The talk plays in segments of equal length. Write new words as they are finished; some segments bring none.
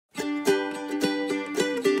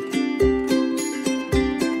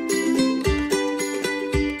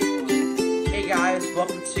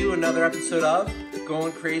to another episode of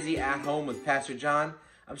Going Crazy at Home with Pastor John.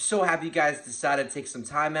 I'm so happy you guys decided to take some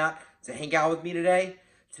time out to hang out with me today.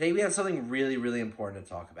 Today we have something really important to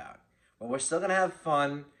talk about. But we're still going to have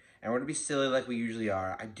fun and we're going to be silly like we usually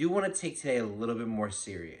are. I do want to take today a little bit more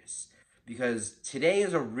serious because today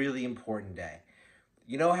is a really important day.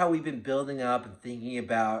 You know how we've been building up and thinking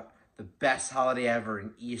about the best holiday ever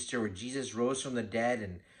in Easter where Jesus rose from the dead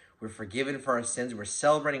and we're forgiven for our sins. We're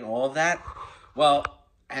celebrating all of that. Well,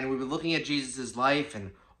 and we were looking at Jesus' life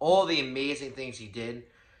and all the amazing things he did.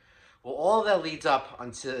 Well, all of that leads up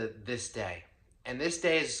unto this day. And this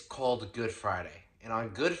day is called Good Friday. And on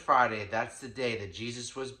Good Friday, that's the day that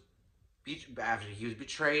Jesus was, after he was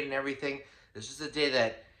betrayed and everything, this was the day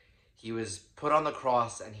that he was put on the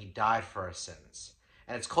cross and he died for our sins.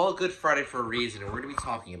 And it's called Good Friday for a reason, and we're going to be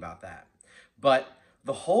talking about that. But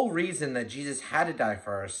the whole reason that Jesus had to die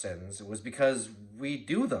for our sins was because we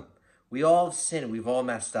do them. We all have sinned. We've all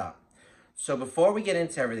messed up. So before we get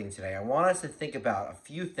into everything today, I want us to think about a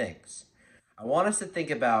few things. I want us to think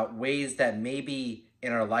about ways that maybe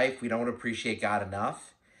in our life we don't appreciate God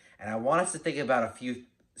enough. And I want us to think about a few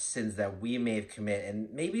sins that we may have committed,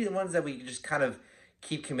 and maybe the ones that we just kind of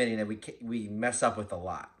keep committing that we mess up with a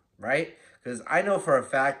lot, right? Because I know for a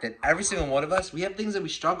fact that every single one of us, we have things that we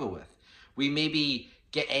struggle with. We maybe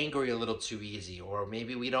get angry a little too easy, or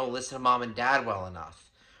maybe we don't listen to mom and dad well enough,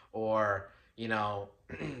 or, you know,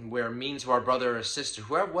 we're mean to our brother or sister,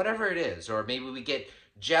 whoever, whatever it is, or maybe we get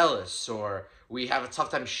jealous, or we have a tough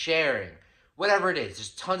time sharing, whatever it is. There's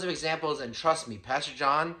tons of examples, and trust me, Pastor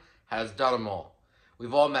John has done them all.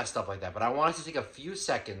 We've all messed up like that, but I want us to take a few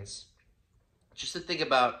seconds just to think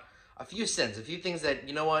about a few sins, a few things that,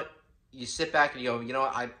 you know what, you sit back and you go, you know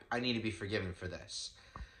what, I need to be forgiven for this.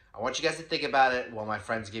 I want you guys to think about it while my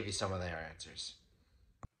friends give you some of their answers.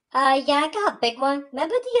 Yeah, I got a big one.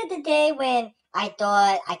 Remember the other day when I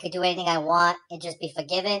thought I could do anything I want and just be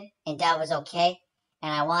forgiven, and that was okay,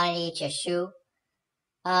 and I wanted to eat your shoe?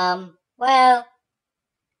 Well,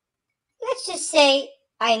 let's just say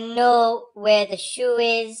I know where the shoe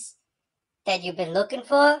is that you've been looking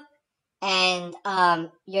for, and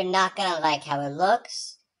you're not gonna like how it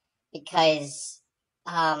looks because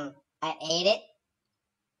I ate it.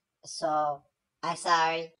 So I'm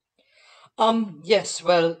sorry. Yes,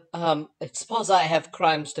 well, I suppose I have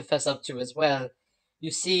crimes to fess up to as well. You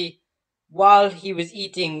see, while he was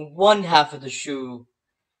eating one half of the shoe,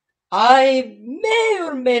 I may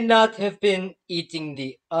or may not have been eating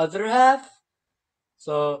the other half.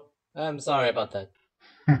 So, I'm sorry about that.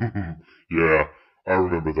 Yeah, I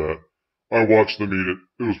remember that. I watched them eat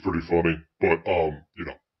it. It was pretty funny. But,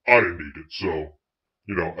 I didn't eat it, so,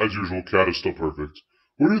 as usual, cat is still perfect.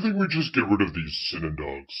 What do you think we just get rid of these sinning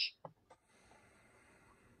dogs?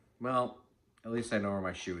 Well, at least I know where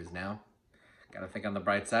my shoe is now. Gotta think on the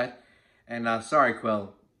bright side. And sorry,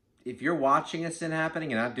 Quill, if you're watching a sin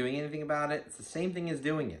happening and not doing anything about it, it's the same thing as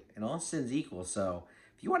doing it. And all sins equal. So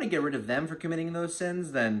if you want to get rid of them for committing those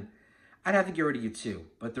sins, then I'd have to get rid of you too.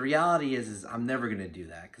 But the reality is I'm never going to do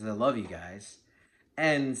that because I love you guys.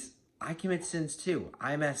 And I commit sins too.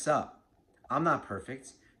 I mess up. I'm not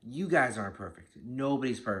perfect. You guys aren't perfect.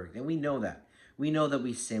 Nobody's perfect. And we know that. We know that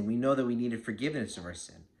we sin. We know that we needed forgiveness of our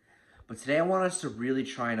sin. But today I want us to really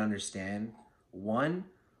try and understand, one,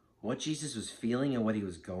 what Jesus was feeling and what he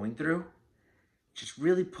was going through. Just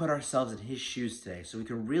really put ourselves in his shoes today so we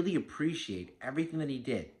can really appreciate everything that he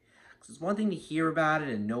did. Because it's one thing to hear about it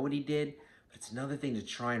and know what he did, but it's another thing to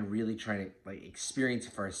try to experience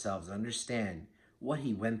it for ourselves and understand what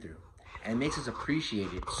he went through. And it makes us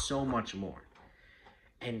appreciate it so much more.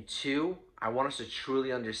 And two, I want us to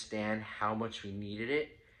truly understand how much we needed it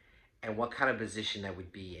and what kind of position that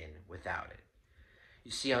we'd be in without it. You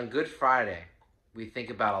see, on Good Friday, we think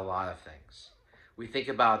about a lot of things. We think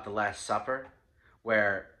about the Last Supper,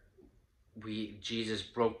 where Jesus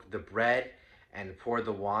broke the bread and poured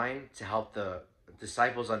the wine to help the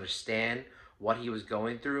disciples understand what he was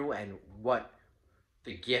going through and what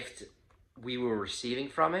the gift we were receiving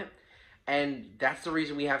from it. And that's the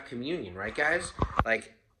reason we have communion, right, guys?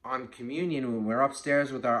 Like, on communion, when we're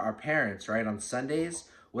upstairs with our parents, right, on Sundays,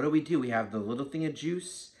 what do? We have the little thing of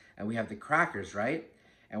juice, and we have the crackers, right?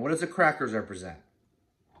 And what does the crackers represent?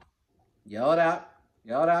 Yell it out.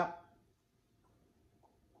 Yell it out.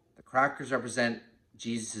 The crackers represent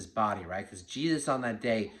Jesus' body, right? Because Jesus on that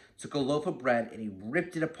day took a loaf of bread and he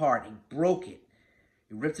ripped it apart. He broke it.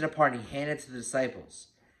 He ripped it apart and he handed it to the disciples.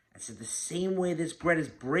 And said, the same way this bread is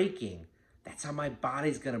breaking, that's how my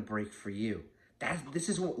body's going to break for you. This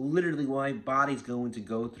is literally what my body's going to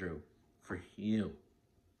go through for you.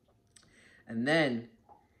 And then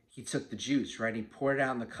he took the juice, right? He poured it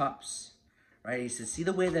out in the cups, right? He said, see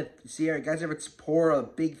the way that, see, you guys ever pour a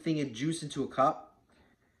big thing of juice into a cup?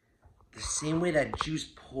 The same way that juice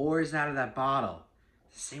pours out of that bottle,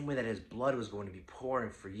 the same way that his blood was going to be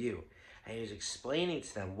pouring for you. And he was explaining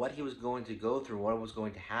to them what he was going to go through, what was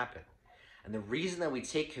going to happen. And the reason that we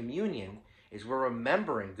take communion is we're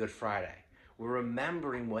remembering Good Friday. We're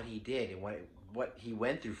remembering what he did and what he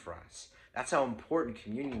went through for us. That's how important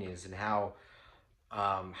communion is and how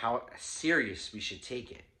serious we should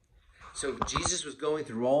take it. So Jesus was going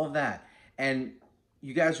through all of that. And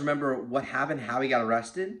you guys remember what happened, how he got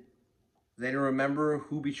arrested? Does anyone remember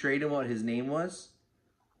who betrayed him, what his name was?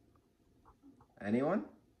 Anyone?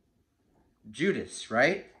 Judas,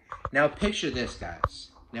 right? Now picture this, guys.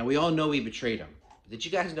 Now we all know he betrayed him. Did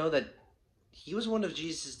you guys know that he was one of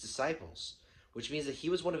Jesus' disciples? Which means that he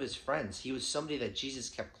was one of his friends. He was somebody that Jesus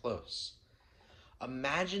kept close.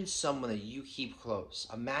 Imagine someone that you keep close.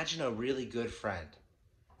 Imagine a really good friend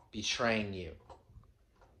betraying you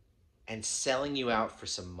and selling you out for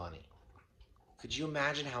some money. Could you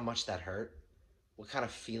imagine how much that hurt? What kind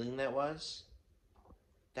of feeling that was?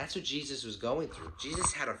 That's what Jesus was going through.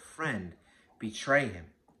 Jesus had a friend betray him.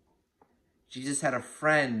 Jesus had a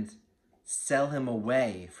friend sell him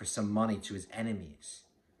away for some money to his enemies.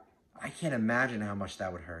 I can't imagine how much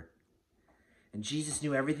that would hurt. And Jesus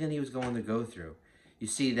knew everything he was going to go through. You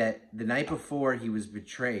see that the night before he was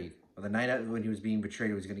betrayed, or the night when he was being betrayed,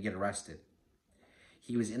 he was going to get arrested.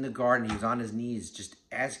 He was in the garden, he was on his knees, just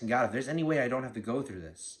asking God, if there's any way I don't have to go through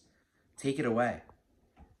this, take it away.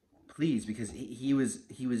 Please, because he was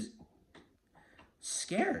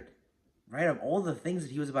scared, right, of all the things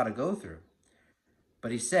that he was about to go through.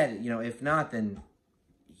 But he said, if not, then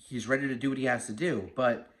he's ready to do what he has to do.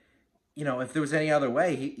 But, if there was any other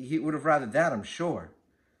way, he would have rather that, I'm sure.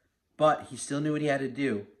 But he still knew what he had to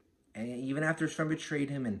do. And even after his friend betrayed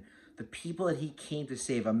him and the people that he came to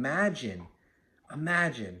save, imagine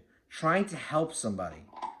trying to help somebody,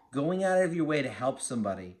 going out of your way to help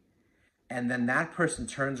somebody, and then that person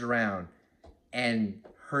turns around and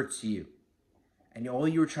hurts you. And all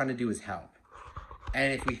you were trying to do is help.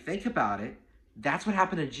 And if you think about it, that's what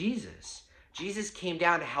happened to Jesus. Jesus came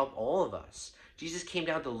down to help all of us. Jesus came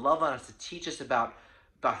down to love on us, to teach us about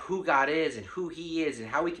who God is and who he is and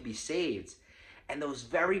how we can be saved. And those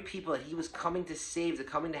very people that he was coming to save, that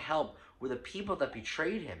coming to help, were the people that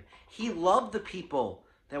betrayed him. He loved the people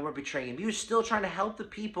that were betraying him. He was still trying to help the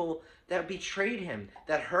people that betrayed him,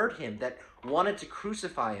 that hurt him, that wanted to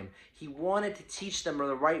crucify him. He wanted to teach them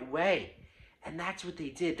the right way. And that's what they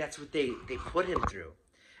did. That's what they put him through.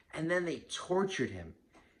 And then they tortured him.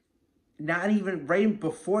 Not even right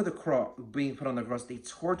before the cross, being put on the cross, they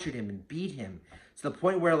tortured him and beat him to the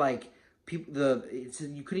point where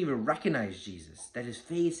you couldn't even recognize Jesus. That his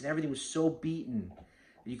face and everything was so beaten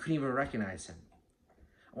that you couldn't even recognize him.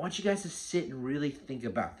 I want you guys to sit and really think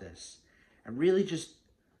about this and really just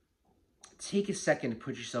take a second to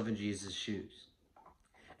put yourself in Jesus' shoes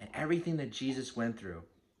and everything that Jesus went through,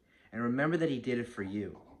 and remember that he did it for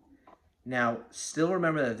you. Now, still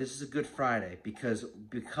remember that this is a Good Friday because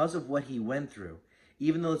of what he went through,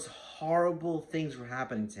 even though it's horrible things were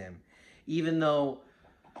happening to him, even though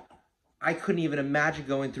I couldn't even imagine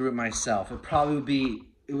going through it myself.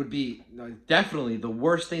 It would be definitely the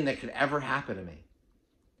worst thing that could ever happen to me.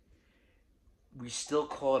 We still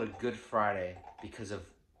call it a Good Friday because of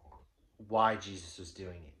why Jesus was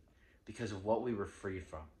doing it, because of what we were freed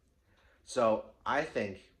from. So I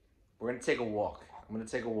think we're going to take a walk. I'm going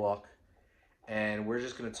to take a walk, and we're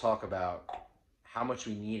just going to talk about how much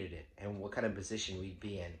we needed it and what kind of position we'd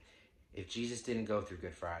be in if Jesus didn't go through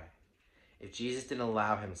Good Friday. If Jesus didn't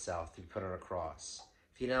allow himself to be put on a cross.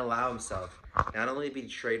 If he didn't allow himself not only to be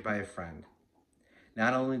betrayed by a friend,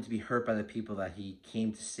 not only to be hurt by the people that he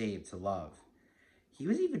came to save, to love, he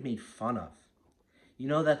was even made fun of. You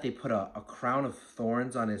know that they put a crown of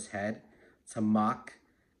thorns on his head to mock,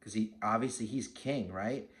 because he's king,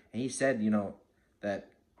 right? And he said, that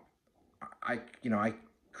I'm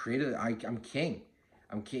king.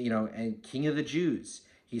 I'm king, and king of the Jews.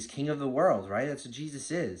 He's king of the world, right? That's what Jesus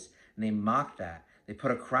is. And they mocked that. They put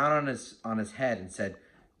a crown on his head and said,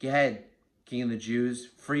 "Go ahead, king of the Jews,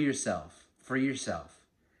 free yourself, free yourself."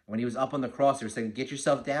 When he was up on the cross, they were saying, "Get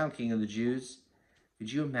yourself down, king of the Jews."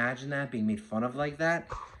 Could you imagine that, being made fun of like that?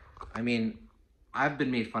 I mean, I've been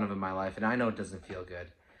made fun of in my life, and I know it doesn't feel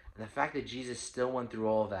good. And the fact that Jesus still went through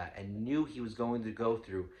all of that and knew he was going to go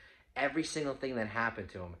through every single thing that happened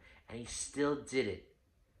to him, and he still did it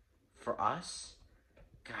for us,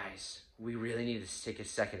 guys, we really need to take a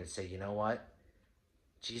second and say, you know what?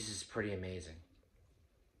 Jesus is pretty amazing.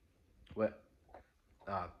 What?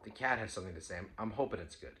 The cat has something to say. I'm hoping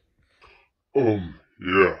it's good.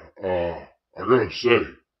 Yeah. I gotta say,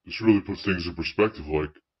 this really puts things in perspective.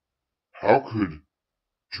 Like, how could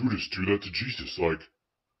Judas do that to Jesus? Like,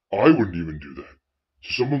 I wouldn't even do that.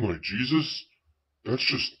 To someone like Jesus, that's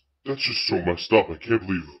just so messed up. I can't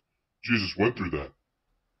believe Jesus went through that.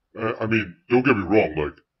 I mean, don't get me wrong,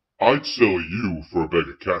 like, I'd sell you for a bag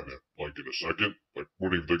of catnip, like, in a second. Like,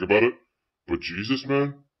 wouldn't even think about it. But Jesus,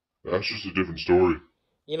 man, that's just a different story.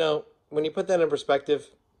 You know, when you put that in perspective,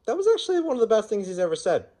 that was actually one of the best things he's ever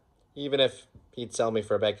said, even if he'd sell me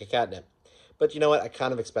for a bag of catnip. But you know what? I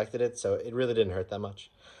kind of expected it, so it really didn't hurt that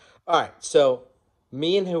much. All right, so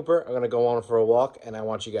me and Hooper are going to go on for a walk, and I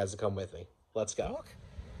want you guys to come with me. Let's go.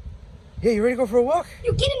 Yeah, you ready to go for a walk?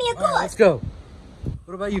 You're giving me a All right, good. let's go.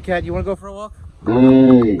 What about you, Kat? You want to go for a walk?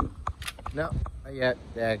 No. No, not yet.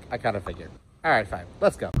 Yeah, I kind of figured. All right, fine.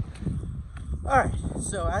 Let's go. All right,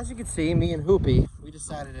 so as you can see, me and Hoopy, we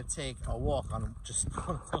decided to take a walk on just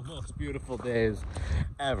one of the most beautiful days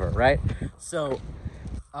ever, right? So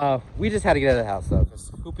we just had to get out of the house, though,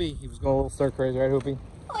 because Hoopy, he was going a little stir crazy, right, Hoopy?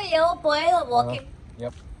 Oh yeah, oh boy, I love walking.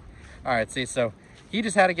 Yep. All right, see, so he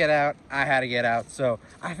just had to get out, I had to get out, so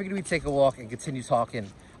I figured we'd take a walk and continue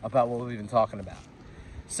talking about what we've been talking about.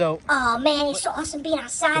 So, Oh man, it's so awesome being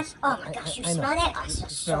outside. Oh my gosh, you I smell know. that? Oh, it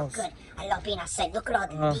smells so smells- good. I love being outside. Look at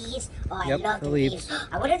all the leaves. Oh, yep, I love the the leaves. leaves.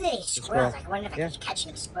 I wonder if there's squirrels. squirrels. I wonder if I Yeah. can catch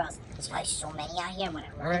any squirrels. There's probably so many out here. When I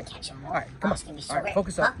run right. and catch them all. All right, Oh, come it's on. gonna be so All right, great.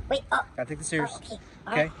 focus up. Wait, oh. Gotta take this serious. Oh, okay.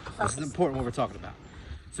 All Okay? right, This is focus. important what we're talking about.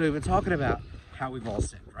 So we've been talking about how we've all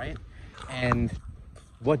sinned, right? And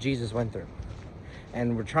what Jesus went through.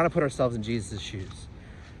 And we're trying to put ourselves in Jesus' shoes.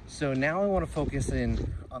 So now I want to focus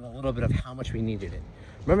in on a little bit of how much we needed it.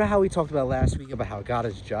 Remember how we talked about last week about how God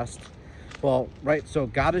is just? Well, right, so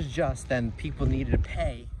God is just, then people needed to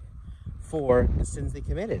pay for the sins they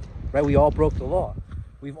committed, right? We all broke the law.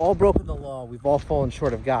 We've all broken the law. We've all fallen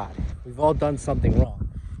short of God. We've all done something wrong.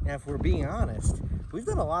 And if we're being honest, we've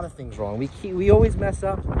done a lot of things wrong. We always mess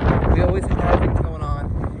up. We always have things going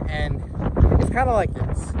on. And it's kind of like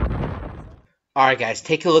this. All right, guys,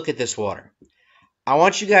 take a look at this water. I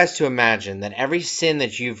want you guys to imagine that every sin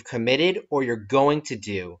that you've committed or you're going to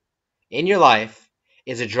do in your life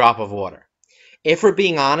is a drop of water. If we're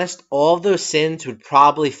being honest, all of those sins would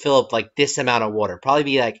probably fill up like this amount of water, probably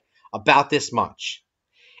be like about this much.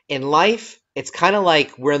 In life, it's kind of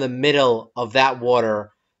like we're in the middle of that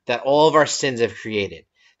water that all of our sins have created.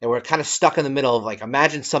 And we're kind of stuck in the middle of, like,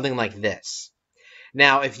 imagine something like this.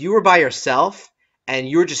 Now, if you were by yourself and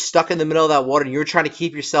you were just stuck in the middle of that water and you were trying to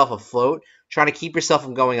keep yourself afloat, trying to keep yourself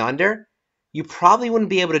from going under, you probably wouldn't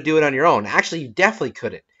be able to do it on your own. Actually, you definitely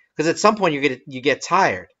couldn't, because at some point you get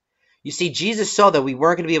tired. You see, Jesus saw that we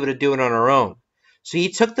weren't going to be able to do it on our own. So he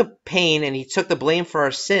took the pain and he took the blame for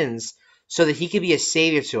our sins so that he could be a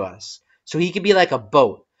savior to us. So he could be like a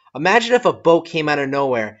boat. Imagine if a boat came out of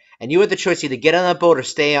nowhere and you had the choice either get on that boat or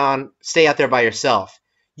stay out there by yourself.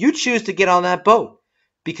 You choose to get on that boat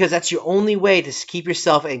because that's your only way to keep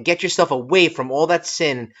yourself and get yourself away from all that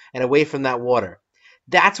sin and away from that water.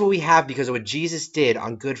 That's what we have because of what Jesus did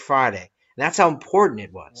on Good Friday. And that's how important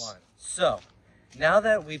it was. So, now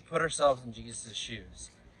that we put ourselves in Jesus'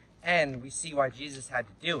 shoes and we see why Jesus had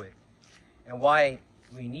to do it and why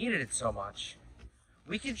we needed it so much,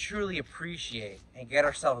 we can truly appreciate and get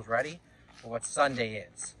ourselves ready for what Sunday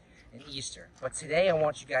is and Easter. But today I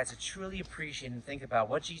want you guys to truly appreciate and think about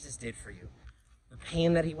what Jesus did for you. The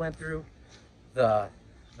pain that he went through, the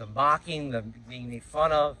mocking, the being made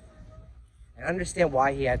fun of, and understand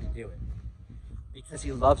why he had to do it. Because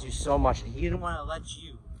he loves you so much and he didn't want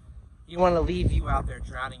to leave you out there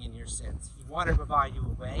drowning in your sins. He wanted to provide you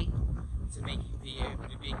a way to make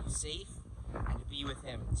you safe and to be with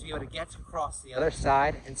him, to be able to get across the other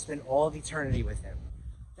side and spend all of eternity with him.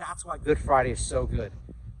 That's why Good Friday is so good.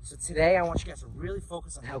 So today I want you guys to really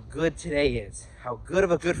focus on how good today is, how good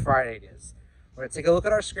of a Good Friday it is. We're going to take a look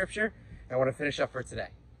at our scripture and I want to finish up for today.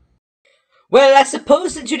 Well, I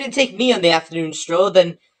suppose since you didn't take me on the afternoon stroll,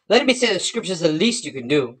 then let me say the scripture's the least you can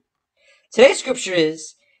do. Today's scripture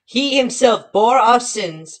is, He himself bore our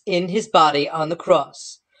sins in his body on the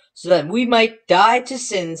cross, so that we might die to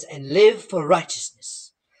sins and live for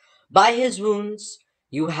righteousness. By his wounds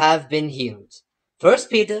you have been healed. 1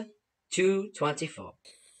 Peter 2:24.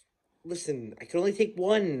 Listen, I can only take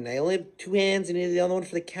one. I only have two hands and the other one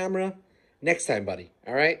for the camera. Next time, buddy.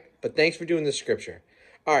 All right? But thanks for doing the scripture.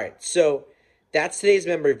 All right, so that's today's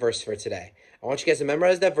memory verse for today. I want you guys to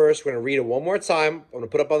memorize that verse. We're going to read it one more time. I'm going to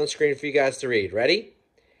put up on the screen for you guys to read. Ready?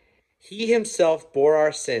 He himself bore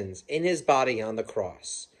our sins in his body on the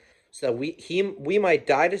cross, so that we might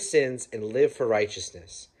die to sins and live for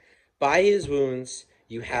righteousness. By his wounds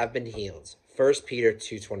you have been healed. 1 Peter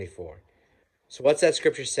 2:24. So what's that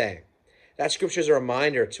scripture saying? That scripture is a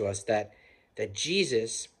reminder to us that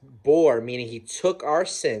Jesus bore, meaning he took our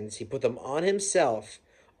sins, he put them on himself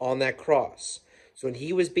on that cross. So when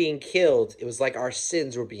he was being killed, it was like our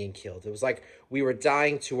sins were being killed. It was like we were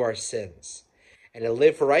dying to our sins. And to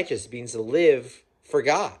live for righteousness means to live for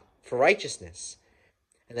God, for righteousness.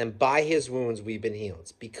 And then by his wounds we've been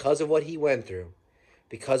healed. Because of what he went through,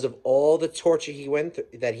 because of all the torture he went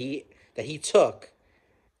through, that he took,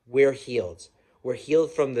 we're healed. We're healed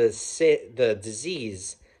from the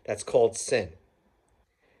disease that's called sin.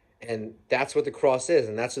 And that's what the cross is,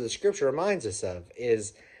 and that's what the scripture reminds us of,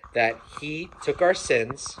 is that he took our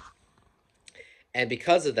sins, and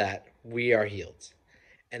because of that, we are healed.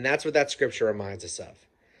 And that's what that scripture reminds us of.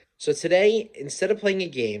 So today, instead of playing a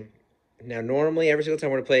game, now normally every single time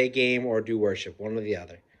we're going to play a game or do worship, one or the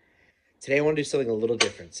other. Today I want to do something a little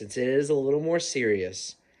different. Since it is a little more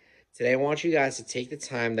serious, today I want you guys to take the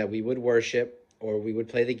time that we would worship or we would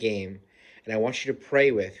play the game, and I want you to pray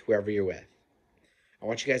with whoever you're with. I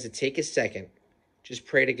want you guys to take a second, just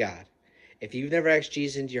pray to God. If you've never asked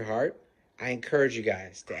Jesus into your heart, I encourage you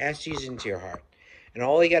guys to ask Jesus into your heart. And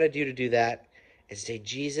all you got to do that is say,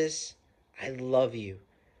 Jesus, I love you.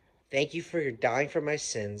 Thank you for your dying for my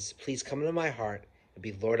sins. Please come into my heart and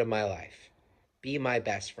be Lord of my life. Be my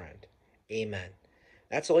best friend. Amen.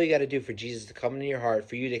 That's all you got to do for Jesus to come into your heart,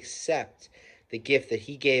 for you to accept the gift that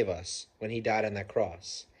he gave us when he died on that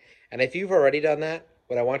cross. And if you've already done that,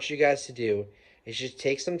 what I want you guys to do is just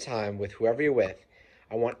take some time with whoever you're with.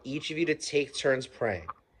 I want each of you to take turns praying.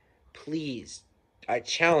 Please, I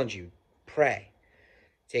challenge you, pray.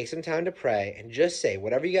 Take some time to pray and just say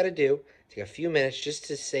whatever you got to do. Take a few minutes just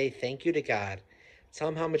to say thank you to God. Tell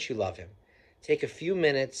him how much you love him. Take a few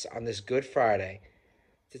minutes on this Good Friday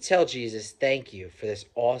to tell Jesus, thank you for this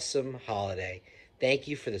awesome holiday. Thank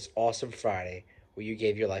you for this awesome Friday where you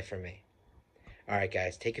gave your life for me. All right,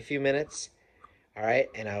 guys, take a few minutes. All right,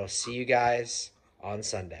 and I will see you guys on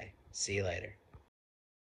Sunday. See you later.